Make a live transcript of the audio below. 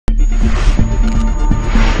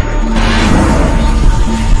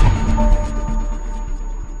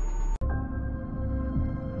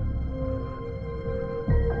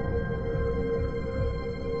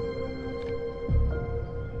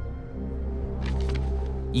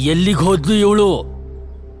ಎಲ್ಲಿಗೆ ಹೋದ್ಲು ಇವಳು?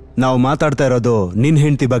 ನಾವು ಮಾತಾಡ್ತಾ ಇರೋದು ನಿನ್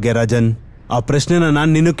ಹೆಂಡತಿ ಬಗ್ಗೆ ರಾಜನ್. ಆ ಪ್ರಶ್ನೆನ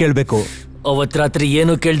ನಾನ್ ನಿನ್ನ ಕೇಳ್ಬೇಕು. ಅವತ್ ರಾತ್ರಿ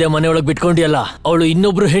ಏನು ಕೇಳ್ದೆ ಮನೆಯೊಳಗೆ ಬಿಟ್ಕೊಂಡಿಯಲ್ಲ, ಅವಳು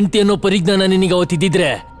ಇನ್ನೊಬ್ರು ಹೆಂಡತಿ ಅನ್ನೋ ಪರಿಜ್ಞಾನ ನಿನಗೆ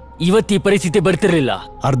ಅವತ್ತಿದ್ದಿದ್ರೆ ಇವತ್ತು ಈ ಪರಿಸ್ಥಿತಿ ಬರ್ತಿರ್ಲಿಲ್ಲ.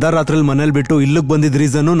 ಅರ್ಧ ರಾತ್ರಿಲಿ ಮನೇಲಿ ಬಿಟ್ಟು ಇಲ್ಲಿಗೆ ಬಂದಿದ್ದ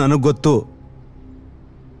ರೀಸನ್ನು ನನಗ್ ಗೊತ್ತು.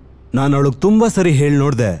 ನಾನು ಅವಳಿಗೆ ತುಂಬಾ ಸರಿ ಹೇಳಿ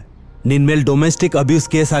ನೋಡ್ದೆ, ನಿನ್ ಮೇಲೆ ಡೊಮೆಸ್ಟಿಕ್ ಅಬ್ಯೂಸ್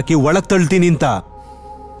ಕೇಸ್ ಹಾಕಿ ಒಳಗ್ ತಳ್ತೀನಿ ಅಂತ.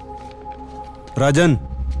 ರಾಜನ್,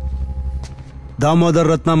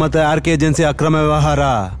 ದಾಮೋದರ್ ರತ್ನ ಮತ್ತೆ ಆರ್ ಕೆ ಏಜೆನ್ಸಿ ಅಕ್ರಮ ವ್ಯವಹಾರ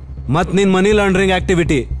ಮತ್ ನಿನ್ ಮನಿ ಲಾಂಡ್ರಿಂಗ್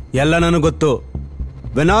ಆಕ್ಟಿವಿಟಿ ಎಲ್ಲ ನನಗೆ ಗೊತ್ತು.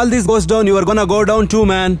 When all this goes down, you are gonna go down to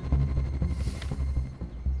man.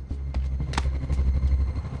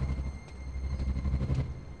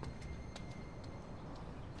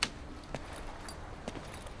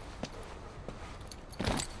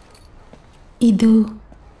 ಇದು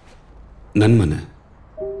ನನ್ನ ಮನೆ.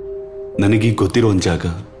 ನನಗೀಗ ಗೊತ್ತಿರೋ ಒಂದು ಜಾಗ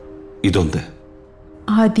ಇದೊಂದೇ.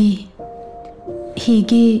 ಆದಿ,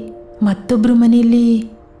 ಹೀಗೆ ಮತ್ತೊಬ್ರು ಮನೆಯಲ್ಲಿ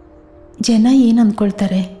ಜನ ಏನು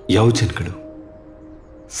ಅಂದ್ಕೊಳ್ತಾರೆ? ಯಾವ ಜನಗಳು?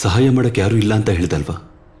 ಸಹಾಯ ಮಾಡಕ್ಕೆ ಯಾರೂ ಇಲ್ಲ ಅಂತ ಹೇಳ್ದಲ್ವಾ,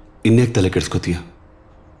 ಇನ್ಯಾಕೆ ತಲೆ ಕೆಡಿಸ್ಕೋತೀಯ?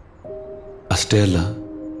 ಅಷ್ಟೇ ಅಲ್ಲ,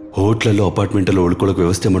 ಹೋಟ್ಲಲ್ಲೋ ಅಪಾರ್ಟ್ಮೆಂಟಲ್ಲೋ ಉಳ್ಕೊಳ್ಳೋಕೆ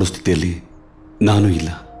ವ್ಯವಸ್ಥೆ ಮಾಡೋ ಸ್ಥಿತಿಯಲ್ಲಿ ನಾನು ಇಲ್ಲ.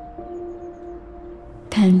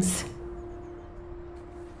 ಥ್ಯಾಂಕ್ಸ್.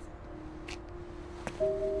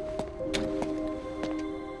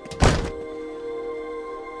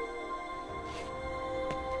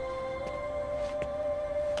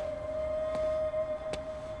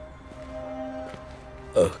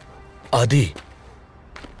 ಆದಿ,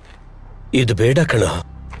 ಇದು ಬೇಡ ಕಣ.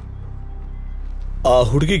 ಆ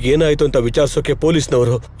ಹುಡುಗಿಗೆ ಏನಾಯ್ತು ಅಂತ ವಿಚಾರಿಸೋಕೆ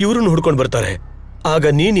ಪೊಲೀಸ್ನವರು ಇವ್ರನ್ನ ಹುಡ್ಕೊಂಡು ಬರ್ತಾರೆ. ಆಗ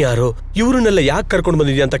ನೀನ್ ಯಾರು, ಇವ್ರನ್ನೆಲ್ಲ ಯಾಕೆ ಕರ್ಕೊಂಡು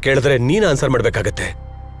ಬಂದಿದ್ಯಾ ಅಂತ ಕೇಳಿದ್ರೆ ನೀನ್ ಆನ್ಸರ್ ಮಾಡ್ಬೇಕಾಗತ್ತೆ.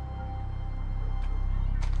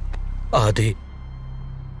 ಆದಿ,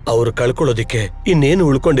 ಅವ್ರು ಕಳ್ಕೊಳ್ಳೋದಿಕ್ಕೆ ಇನ್ನೇನು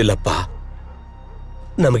ಉಳ್ಕೊಂಡಿಲ್ಲಪ್ಪ.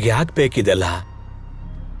 ನಮ್ಗೆ ಯಾಕೆ ಬೇಕಿದೆಲ್ಲ?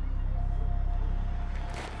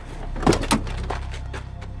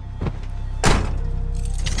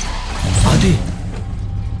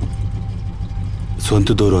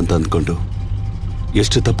 ಸ್ವಂತದವರು ಅಂತ ಅಂದ್ಕೊಂಡು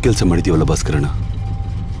ಎಷ್ಟು ತಪ್ಪು ಕೆಲಸ ಮಾಡಿದೀವಲ್ಲ ಭಾಸ್ಕರಣ್ಣ.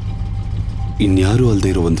 ಇನ್ಯಾರೂ ಅಲ್ಲದೆ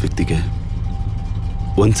ಇರೋ ಒಂದು ವ್ಯಕ್ತಿಗೆ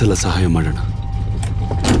ಒಂದ್ಸಲ ಸಹಾಯ ಮಾಡೋಣ.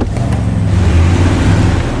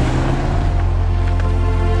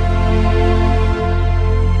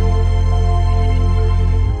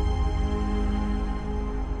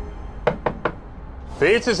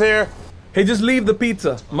 Pizza's here. Hey, just leave the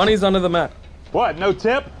pizza. Money's under the mat. What, no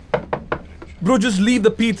tip? Bro, just leave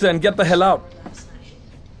the pizza and get the hell out.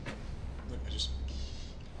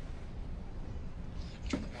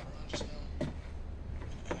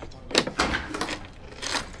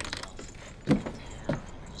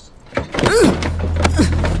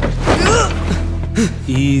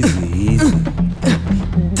 Easy.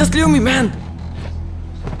 Just leave me, man.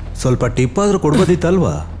 ಸ್ವಲ್ಪ ಟಿಪ್ ಆದ್ರೂ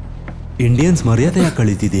ಕೊಡ್ಬೋದಿತ್ತಲ್ವಾ? ಇಂಡಿಯನ್ಸ್ ಮರ್ಯಾದೆ ಯಾಕೆ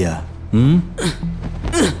ಕಳೀತಿದೀಯಾ?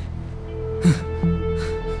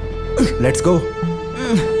 Let's go.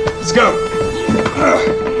 Let's go.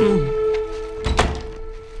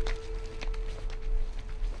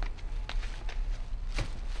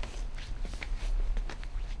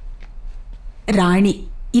 ರಾಣಿ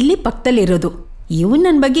ಇಲ್ಲಿ ಪಕ್ಕದಲ್ಲಿರೋದು. ಇವನು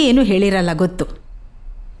ನನ್ನ ಬಗ್ಗೆ ಏನೂ ಹೇಳಿರಲ್ಲ, ಗೊತ್ತು.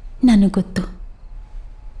 ನನಗೆ ಗೊತ್ತು.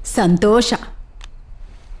 ಸಂತೋಷ.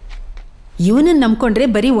 ಇವನನ್ನು ನಂಬ್ಕೊಂಡ್ರೆ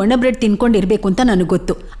ಬರೀ ಒಣ ಬ್ರೆಡ್ ತಿನ್ಕೊಂಡಿರ್ಬೇಕು ಅಂತ ನನಗೆ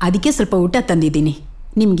ಗೊತ್ತು. ಅದಕ್ಕೆ ಸ್ವಲ್ಪ ಊಟ ತಂದಿದ್ದೀನಿ.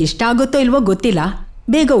 ನಿಮ್ಗೆ ಇಷ್ಟ ಆಗುತ್ತೋ ಇಲ್ವೋ ಗೊತ್ತಿಲ್ಲ,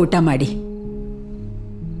 ಬೇಗ ಊಟ ಮಾಡಿ.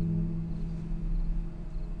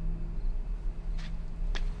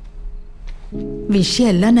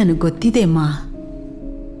 ವಿಷಯ ಎಲ್ಲ ನನಗೆ ಗೊತ್ತಿದೆ ಅಮ್ಮ.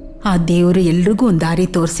 ಆ ದೇವರು ಎಲ್ರಿಗೂ ಒಂದು ದಾರಿ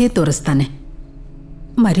ತೋರಿಸ್ತಾನೆ,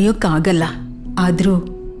 ಮರೆಯೋಕ್ಕಾಗಲ್ಲ. ಆದರೂ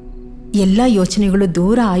ಎಲ್ಲ ಯೋಚನೆಗಳು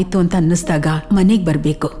ದೂರ ಆಯಿತು ಅಂತ ಅನ್ನಿಸ್ದಾಗ ಮನೆಗೆ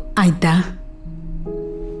ಬರಬೇಕು, ಆಯ್ತಾ?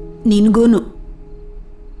 ನಿನಗೂನು.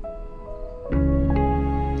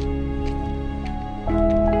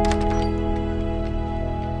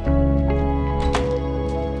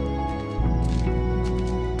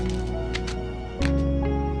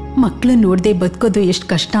 ಮಕ್ಕಳು ನೋಡದೆ ಬದುಕೋದು ಎಷ್ಟು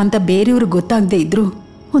ಕಷ್ಟ ಅಂತ ಬೇರೆಯವ್ರಿಗೆ ಗೊತ್ತಾಗದೆ ಇದ್ರು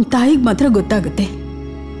ಒಂದು ತಾಯಿಗೆ ಮಾತ್ರ ಗೊತ್ತಾಗುತ್ತೆ.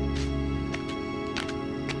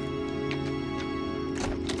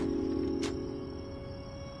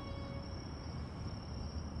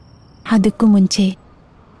 ಅದಕ್ಕೂ ಮುಂಚೆ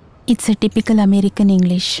it's A typical American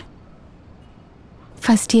English.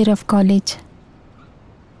 First year of college,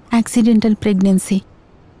 accidental pregnancy.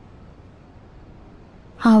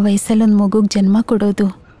 ಆ ವಯಸ್ಸಲ್ಲೊಂದು ಮಗುಗೆ ಜನ್ಮ ಕೊಡೋದು,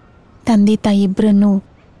 ತಂದೆ ತಾಯಿ ಇಬ್ಬರನ್ನು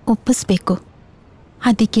ಒಪ್ಪಿಸ್ಬೇಕು.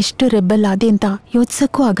 ಅದಕ್ಕೆಷ್ಟು ರೆಬಲ್ ಆದೆ ಅಂತ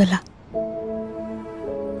ಯೋಚಿಸೋಕ್ಕೂ ಆಗಲ್ಲ.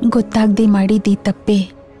 ಗೊತ್ತಾಗದೆ ಮಾಡಿದ್ದು ತಪ್ಪೇ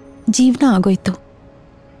ಜೀವನ ಆಗೋಯ್ತು.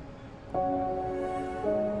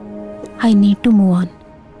 I need to move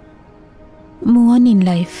on in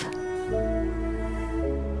life.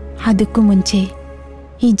 ಅದಕ್ಕೂ ಮುಂಚೆ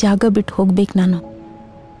ಈ ಜಾಗ ಬಿಟ್ಟು ಹೋಗ್ಬೇಕು ನಾನು.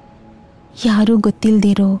 ಯಾರೂ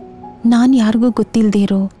ಗೊತ್ತಿಲ್ದಿರೋ, ನಾನು ಯಾರಿಗೂ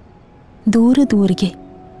ಗೊತ್ತಿಲ್ದಿರೋ ದೂರದೂರಿಗೆ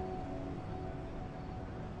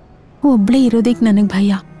ಒಬ್ಳೇ ಇರೋದಕ್ಕೆ ನನಗೆ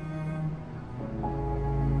ಭಯ.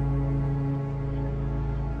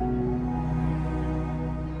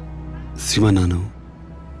 ಶಿವ, ನಾನು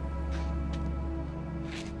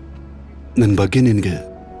ನನ್ನ ಬಗ್ಗೆ ನಿನಗೆ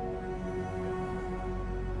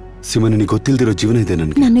ಶಿವ, ನಿನಗೆ ಗೊತ್ತಿಲ್ದಿರೋ ಜೀವನ ಇದೆ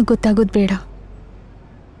ನನಗೆ. ನನಗೆ ಗೊತ್ತಾಗೋದು ಬೇಡ.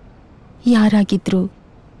 ಯಾರಾಗಿದ್ರು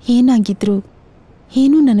ಏನಾಗಿದ್ರು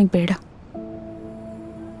ಏನೂ ನನಗೆ ಬೇಡ.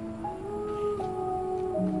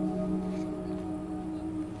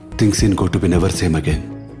 Things ain't going to be never same again.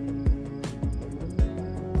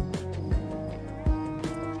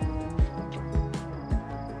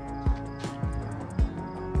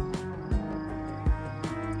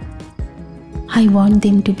 I want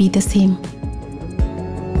them to be the same.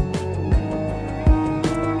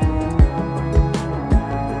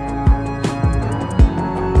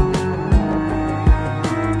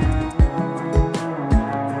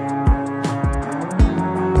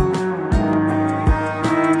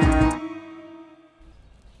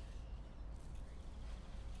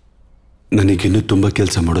 ನನಗಿನ್ನೂ ತುಂಬ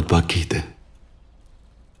ಕೆಲಸ ಮಾಡೋದು ಬಾಕಿ ಇದೆ.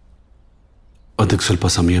 ಅದಕ್ಕೆ ಸ್ವಲ್ಪ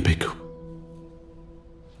ಸಮಯ ಬೇಕು.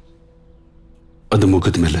 ಅದು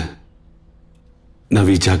ಮುಗಿದ ಮೇಲೆ ನಾವು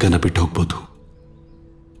ಈ ಜಾಗನ ಬಿಟ್ಟು ಹೋಗ್ಬೋದು,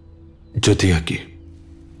 ಜೊತೆಯಾಗಿ.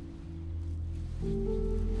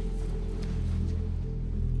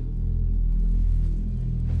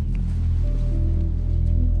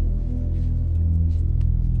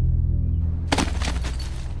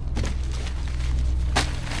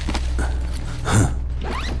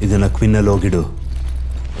 ಇದನ್ನ ಕ್ವಿನ್ನಲ್ಲಿ ಹೋಗಿಡು.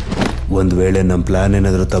 ಒಂದು ವೇಳೆ ನಮ್ಮ ಪ್ಲಾನ್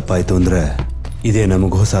ಏನಾದರೂ ತಪ್ಪಾಯ್ತು ಅಂದ್ರೆ ಇದೇ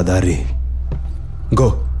ನಮಗೆ ಹೊಸ ದಾರಿ. ಗೋ.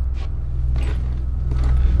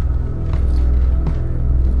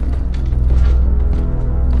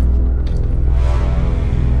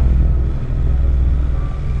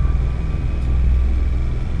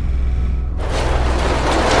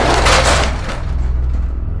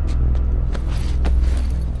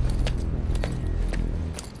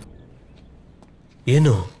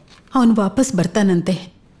 ಏನು? ಅವನು ವಾಪಸ್ ಬರ್ತಾನಂತೆ.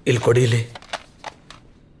 ಇಲ್ಲಿ ಕೊಡಿಲಿ.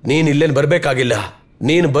 ನೀನ್ ಇಲ್ಲೇನು ಬರ್ಬೇಕಾಗಿಲ್ಲ.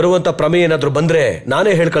 ನೀನು ಬರುವಂತ ಪ್ರಮೇಯ ಏನಾದ್ರೂ ಬಂದ್ರೆ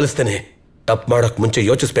ನಾನೇ ಹೇಳಿ ಕಳಿಸ್ತೇನೆ. ತಪ್ಪು ಮಾಡಕ್ ಮುಂಚೆ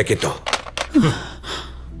ಯೋಚಿಸ್ಬೇಕಿತ್ತು.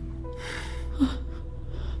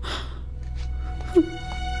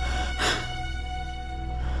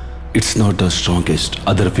 It's not the strongest,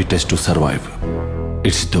 other fittest to survive.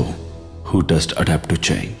 It's those who just adapt to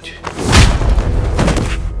change.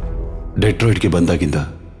 ಡೆಟ್ರಾಯ್ಡ್ಗೆ ಬಂದಾಗಿಂದ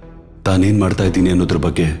ತಾನೇನ್ ಮಾಡ್ತಾ ಇದ್ದೀನಿ ಅನ್ನೋದ್ರ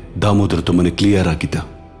ಬಗ್ಗೆ ದಾಮೋದರ್ ತುಂಬಾನೇ ಕ್ಲಿಯರ್ ಆಗಿದ್ದ.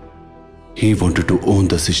 He wanted to own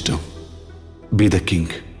the system, B the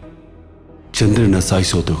king. ಚಂದ್ರನ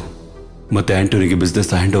ಸಾಯಿಸೋದು ಮತ್ತೆ ಆಂಟೋನಿಗೆ ಬಿಸ್ನೆಸ್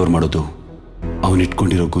ಹ್ಯಾಂಡ್ ಓವರ್ ಮಾಡೋದು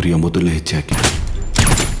ಅವನಿಟ್ಕೊಂಡಿರೋ ಗುರಿಯ ಮೊದಲನೇ ಹೆಜ್ಜೆ ಆಗಿದೆ.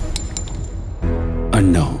 And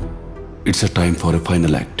now it's a time for A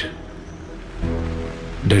final act.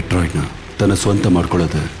 ಡೆಟ್ರಾಯ್ಡ್ನ ತನ್ನ ಸ್ವಂತ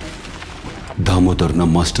ಮಾಡ್ಕೊಳ್ಳೋದೆ ದಾಮೋದರ್ನ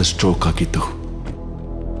ಮಾಸ್ಟರ್ ಸ್ಟ್ರೋಕ್ ಆಗಿತ್ತು.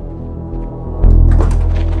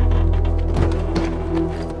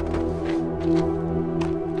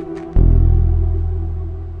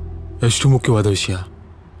 ಎಷ್ಟು ಮುಖ್ಯವಾದ ವಿಷಯ.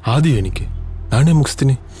 ಆದಿ ಎಣಿಕೆ ನಾನೇ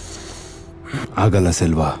ಮುಗಿಸ್ತೀನಿ. ಆಗಲ್ಲ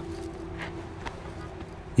ಸೆಲ್ವಾ.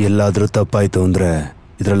 ಎಲ್ಲಾದರೂ ತಪ್ಪಾಯ್ತು ಅಂದ್ರೆ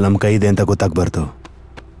ಇದ್ರಲ್ಲಿ ನಮ್ಮ ಕೈ ಇದೆ ಅಂತ ಗೊತ್ತಾಗ್ಬಾರ್ದು.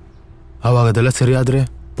 ಆವಾಗ ಅದೆಲ್ಲ ಸರಿಯಾದ್ರೆ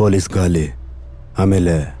ಪೊಲೀಸ್ ಗಾಲಿ,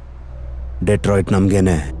 ಆಮೇಲೆ ಡೆಟ್ರಾಯ್ಟ್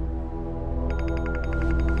ನಮ್ಗೇನೆ.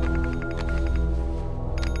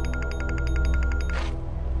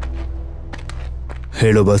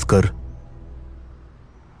 ಹೇಳು ಭಾಸ್ಕರ್.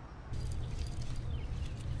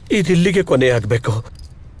 ಇದಿಲ್ಲಿಗೆ ಕೊನೆ ಆಗ್ಬೇಕು.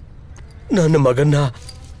 ನನ್ನ ಮಗನ್ನ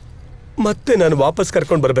ಮತ್ತೆ ನಾನು ವಾಪಸ್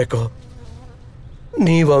ಕರ್ಕೊಂಡು ಬರ್ಬೇಕು.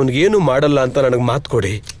 ನೀವು ಅವನಿಗೇನು ಮಾಡಲ್ಲ ಅಂತ ನನಗೆ ಮಾತು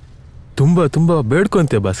ಕೊಡಿ. ತುಂಬಾ ತುಂಬಾ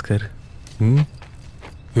ಬೇಡ್ಕೊಂತೆ ಭಾಸ್ಕರ್.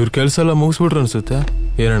 ಇವ್ರ ಕೆಲಸ ಎಲ್ಲ ಮುಗಿಸ್ಬಿಟ್ರು ಅನ್ಸುತ್ತೆ.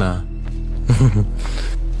 ಏನಣ್ಣ,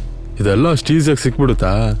 ಇದೆಲ್ಲ ಅಷ್ಟು ಈಸಿಯಾಗಿ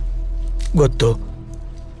ಸಿಕ್ಬಿಡುತ್ತಾ? ಗೊತ್ತು,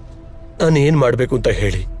 ನಾನು ಏನ್ ಮಾಡ್ಬೇಕು ಅಂತ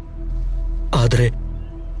ಹೇಳಿ. ಆದ್ರೆ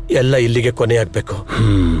ಎಲ್ಲ ಇಲ್ಲಿಗೆ ಕೊನೆ ಆಗ್ಬೇಕು.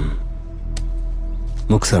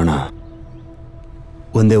 ಮುಗ್ಸೋಣ.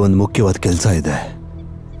 ಒಂದೇ ಒಂದು ಮುಖ್ಯವಾದ ಕೆಲಸ ಇದೆ,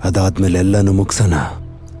 ಅದಾದ್ಮೇಲೆ ಎಲ್ಲನೂ ಮುಗ್ಸೋಣ.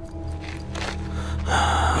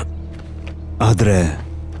 ಆದ್ರೆ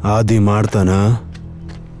ಆದಿ ಮಾಡ್ತಾನ?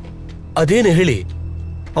 ಅದೇನು ಹೇಳಿ,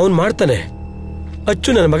 ಅವನ್ ಮಾಡ್ತಾನೆ. ಅಚ್ಚು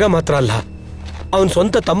ನನ್ನ ಮಗ ಮಾತ್ರ ಅಲ್ಲ, ಅವನ್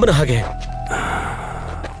ಸ್ವಂತ ತಮ್ಮನ ಹಾಗೆ.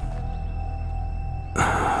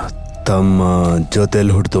 ತಮ್ಮ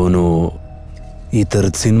ಜೊತೆಲಿ ಹುಡ್ತವನು ಈ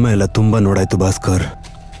ಥರದ ಸಿನಿಮಾ ಎಲ್ಲ ತುಂಬ ನೋಡಾಯ್ತು ಭಾಸ್ಕರ್.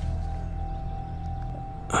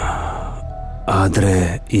 ಆದ್ರೆ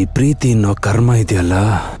ಈ ಪ್ರೀತಿ ಅನ್ನೋ ಕರ್ಮ ಇದೆಯಲ್ಲ,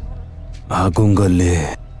 ಆ ಗುಂಗಲ್ಲಿ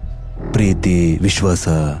ಪ್ರೀತಿ, ವಿಶ್ವಾಸ,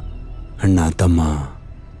 ಅಣ್ಣ ತಮ್ಮ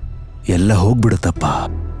ಎಲ್ಲ ಹೋಗ್ಬಿಡುತ್ತಪ್ಪ.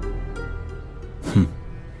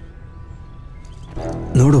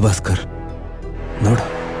 ನೋಡು ಭಾಸ್ಕರ್, ನೋಡು.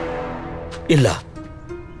 ಇಲ್ಲ,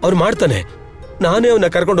 ಅವ್ರು ಮಾಡ್ತಾನೆ. ನಾನೇ ಅವನ್ನ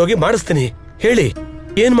ಕರ್ಕೊಂಡು ಹೋಗಿ ಮಾಡಿಸ್ತೀನಿ. ಹೇಳಿ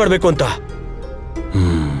ಏನ್ ಮಾಡ್ಬೇಕು ಅಂತ.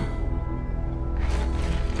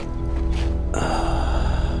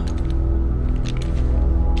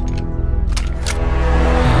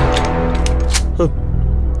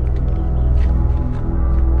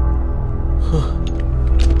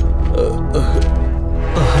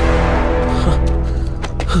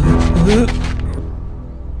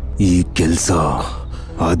 ಈ ಕೆಲ್ಸ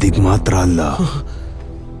ಆದಿಗ್ ಮಾತ್ರ ಅಲ್ಲ,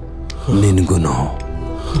 ನಿನ್ಗುನು.